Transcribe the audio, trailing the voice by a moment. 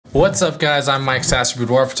What's up guys, I'm Mike Sasser,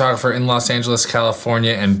 boudoir photographer in Los Angeles,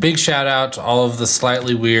 California, and big shout out to all of the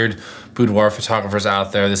slightly weird boudoir photographers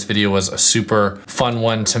out there. This video was a super fun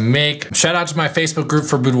one to make. Shout out to my Facebook group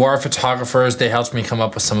for boudoir photographers. They helped me come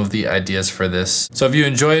up with some of the ideas for this. So if you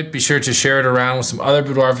enjoy it, be sure to share it around with some other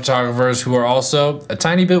boudoir photographers who are also a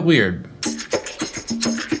tiny bit weird.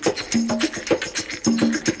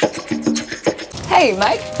 Hey,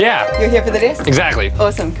 Mike. Yeah. You're here for the desk? Exactly.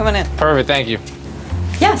 Awesome, come on in. Perfect, thank you.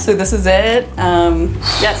 Yeah, so this is it.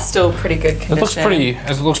 Yeah, it's still pretty good condition. It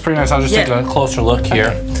looks pretty nice. I'll just take a closer look here.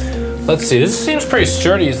 Okay. Let's see, this seems pretty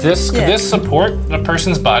sturdy. Could this support a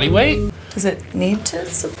person's body weight? Does it need to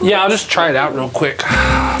support? Yeah, I'll just try it out real quick.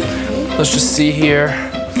 Let's just see here.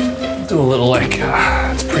 Do a little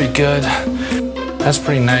it's pretty good. That's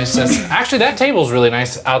pretty nice. Actually, that table's really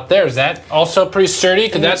nice out there. Is that also pretty sturdy?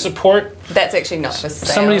 Could that support? That's actually not for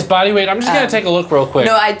sale. Somebody's body weight? I'm just gonna take a look real quick.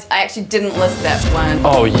 No, I actually didn't list that one.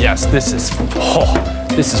 Oh yes, this is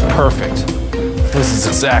perfect. This is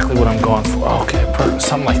exactly what I'm going for. Okay, perfect,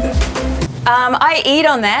 something like that. I eat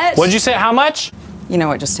on that. What'd you say, how much? You know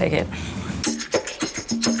what, just take it.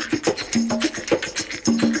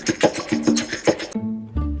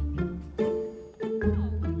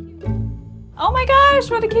 Oh my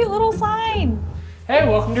gosh, what a cute little sign. Hey,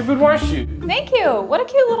 welcome to your boudoir shoot. Thank you. What a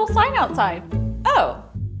cute little sign outside. Oh.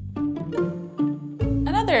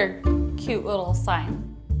 Another cute little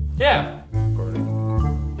sign. Yeah.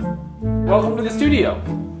 Welcome to the studio.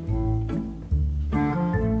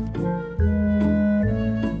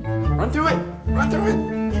 Run through it. Run through it.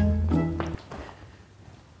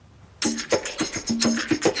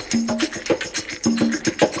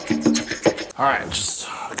 All right, just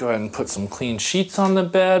go ahead and put some clean sheets on the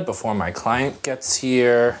bed before my client gets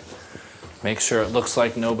here. Make sure it looks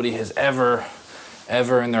like nobody has ever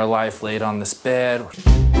in their life laid on this bed.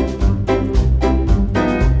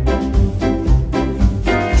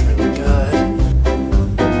 Really good.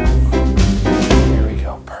 Here we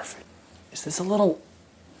go, perfect. Is this a little,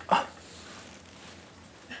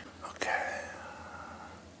 okay.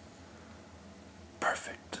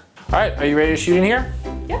 Perfect. All right, are you ready to shoot in here?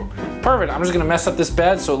 Yeah. Perfect, I'm just gonna mess up this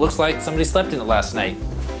bed so it looks like somebody slept in it last night.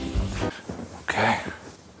 Okay.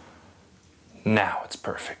 Now it's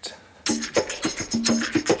perfect.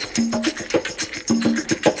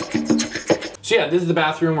 So yeah, this is the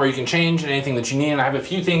bathroom where you can change anything that you need, and I have a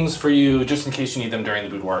few things for you just in case you need them during the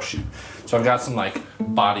boudoir shoot. So I've got some like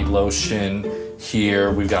body lotion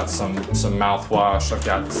here. We've got some mouthwash. I've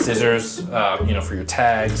got scissors, you know, for your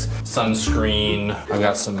tags, sunscreen. I've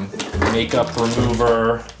got some makeup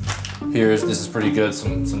remover. This is pretty good,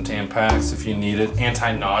 some Tampax if you need it.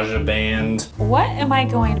 Anti-nausea band. What am I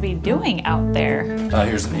going to be doing out there?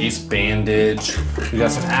 Here's an Ace bandage. We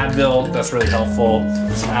got some Advil, that's really helpful.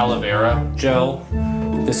 Some aloe vera gel.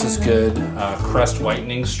 This is good. Crest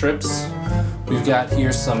whitening strips. We've got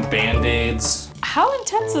here some Band-Aids. How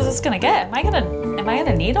intense is this gonna get? Am I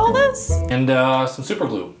gonna need all this? And some super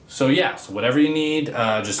glue. So yeah, so whatever you need,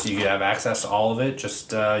 just you have access to all of it.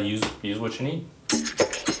 Just use what you need.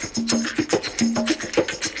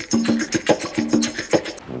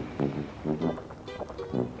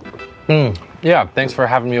 Yeah, thanks for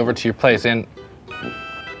having me over to your place and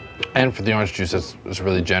for the orange juice. It's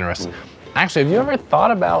really generous. Actually, have you ever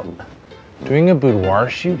thought about doing a boudoir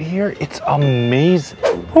shoot here? It's amazing.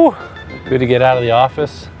 Whew. Good to get out of the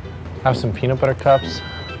office, have some peanut butter cups.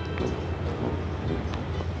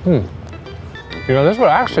 You know, this would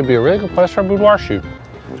actually be a really good place for a boudoir shoot.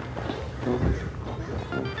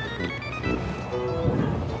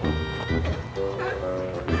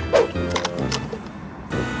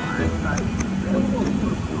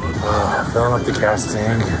 Filling up the gas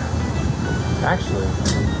tank. Actually,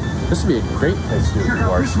 this would be a great place to do a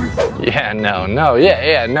boudoir shoot. Yeah, no.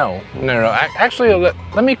 Actually,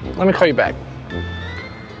 let me call you back.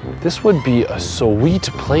 This would be a sweet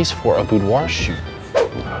place for a boudoir shoot.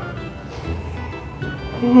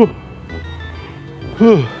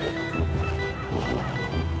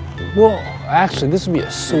 Well, actually, this would be a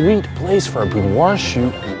sweet place for a boudoir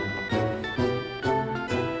shoot.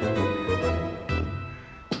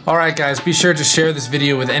 Alright guys, be sure to share this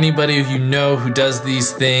video with anybody who you know who does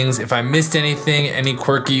these things. If I missed anything, any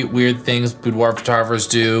quirky, weird things boudoir photographers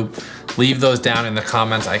do, leave those down in the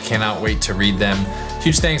comments. I cannot wait to read them.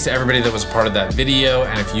 Huge thanks to everybody that was a part of that video,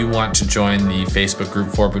 and if you want to join the Facebook group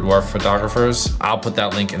for boudoir photographers, I'll put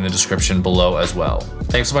that link in the description below as well.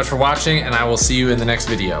 Thanks so much for watching, and I will see you in the next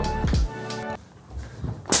video.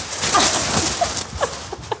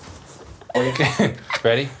 Okay.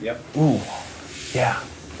 Ready? Yep. Ooh, yeah.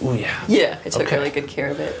 Ooh, yeah. Yeah, I took really good care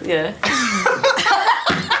of it. Yeah.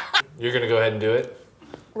 You're gonna go ahead and do it?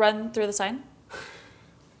 run through the sign?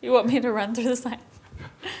 You want me to run through the sign?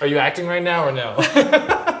 Are you acting right now or no?